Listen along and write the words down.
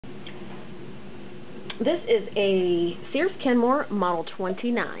This is a Sears Kenmore Model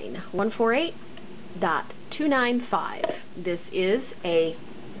 29, 148.295. This is a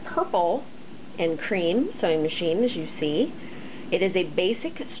purple and cream sewing machine, as you see. It is a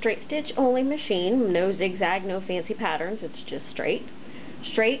basic straight stitch only machine, no zigzag, no fancy patterns, it's just straight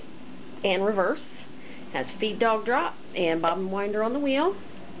and reverse. Has feed dog drop and bobbin winder on the wheel.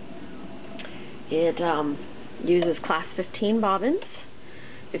 It uses class 15 bobbins,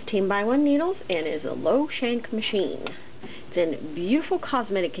 15x1 needles, and is a low shank machine. It's in beautiful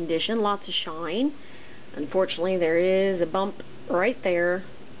cosmetic condition, lots of shine. Unfortunately, there is a bump right there,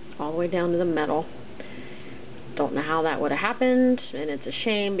 all the way down to the metal. Don't know how that would have happened, and it's a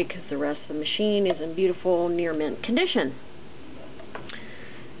shame because the rest of the machine is in beautiful near mint condition.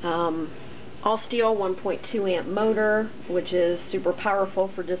 All steel 1.2 amp motor, which is super powerful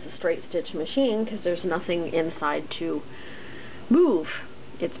for just a straight stitch machine because there's nothing inside to move.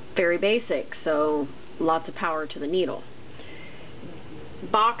 It's very basic, so lots of power to the needle.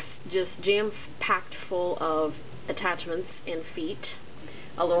 Box just jam-packed full of attachments and feet.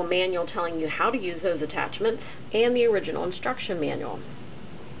 A little manual telling you how to use those attachments, and the original instruction manual.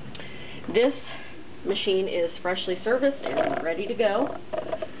 This machine is freshly serviced and ready to go.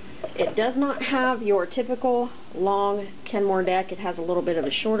 It does not have your typical long Kenmore deck. It has a little bit of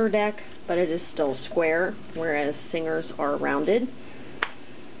a shorter deck, but it is still square, whereas Singer's are rounded.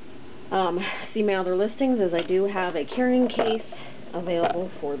 See my other listings, as I do have a carrying case available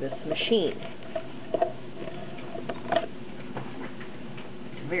for this machine.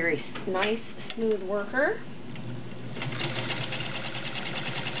 Very nice, smooth worker.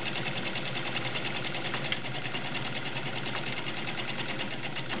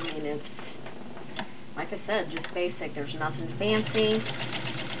 I mean, it's, like I said, just basic. There's nothing fancy.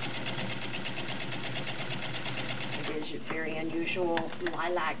 It is a very unusual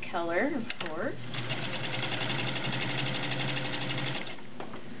lilac color, of course.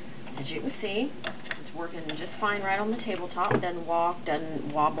 As you can see, it's working just fine right on the tabletop. Doesn't walk,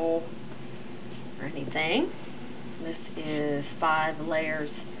 doesn't wobble, or anything. This is 5 layers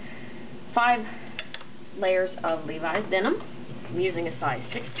of Levi's denim. I'm using a size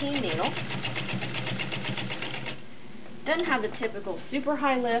 16 needle. Doesn't have the typical super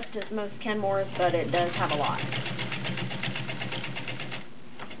high lift as most Kenmores, but it does have a lot.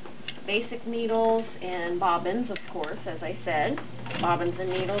 Basic needles and bobbins, of course, as I said. Bobbins and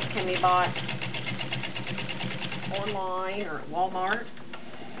needles can be bought online or at Walmart.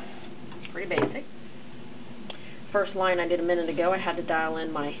 It's pretty basic. First line I did a minute ago, I had to dial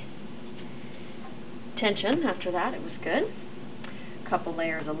in my tension. After that, it was good. A couple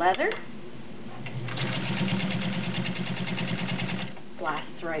layers of leather.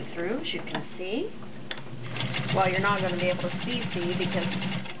 Blasts right through, as you can see. Well, you're not going to be able to see because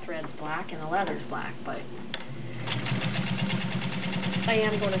the thread's black and the leather's black, but I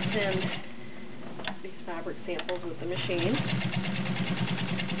am going to send these fabric samples with the machine.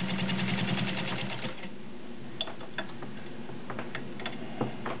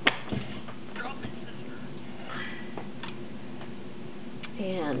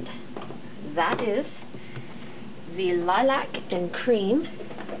 And that is the Lilac and Cream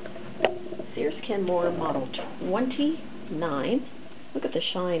Sears Kenmore Model 29. Look at the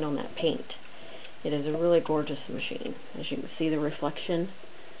shine on that paint. It is a really gorgeous machine. As you can see, the reflection.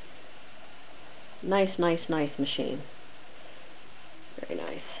 Nice, nice, nice machine. Very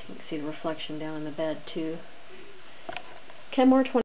nice. You can see the reflection down in the bed too. Kenmore 29.